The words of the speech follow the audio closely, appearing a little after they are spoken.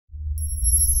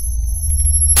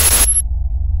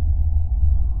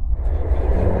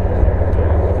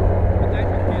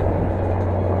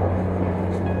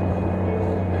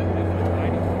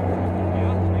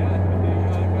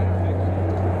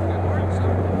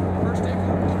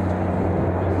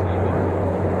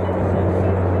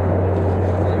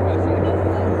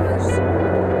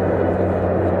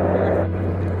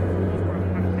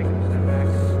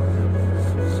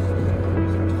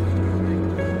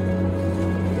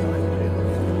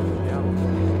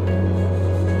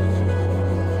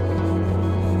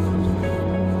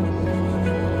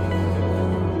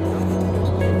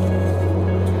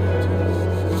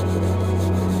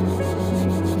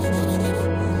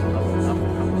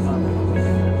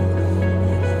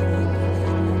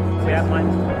Yeah,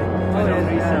 mine's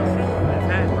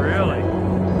Really?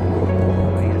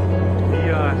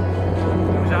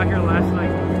 I was out here last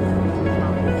night.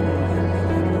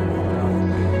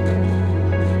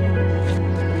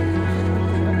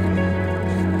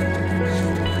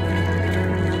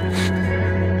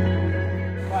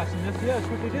 Yeah, that's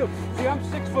what they do. See, I'm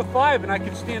 6'5" and I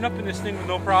can stand up in this thing with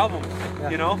no problem. Yeah.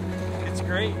 You know, it's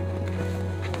great.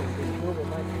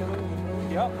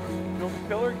 Yep, build a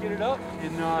pillar, get it up,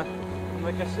 and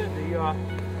like I said, we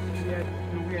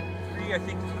had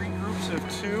three groups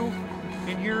of 2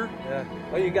 in here. Yeah.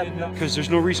 Oh, you got because there's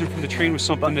no reason for the train with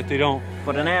something that they don't.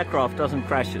 But an aircraft doesn't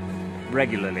crash it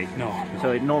regularly. No.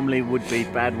 So it normally would be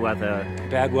bad weather.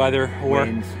 Bad weather, or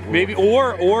winds, maybe,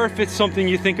 or if it's something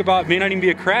you think about, it may not even be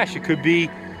a crash. It could be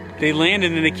they land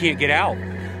and then they can't get out.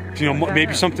 You know,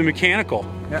 maybe something mechanical.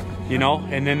 Yeah. You know,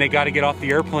 and then they got to get off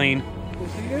the airplane.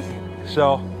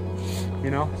 So, you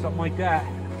know, something like that.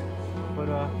 But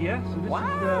yeah. So this is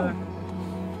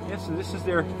yeah. So this is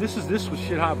their. This was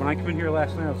shit hot. When I came in here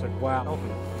last night, I was like, wow.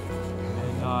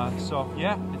 And so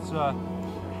yeah, it's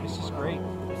this is great.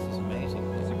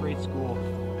 Great school.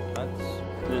 That's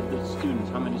the students.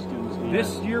 How many students?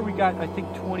 This year we got, I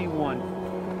think, 21.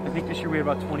 I think this year we had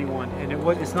about 21, and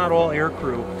it's not all air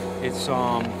crew. It's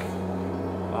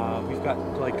we've got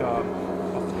like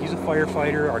he's a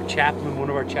firefighter. Our chaplain,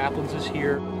 one of our chaplains, is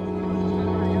here.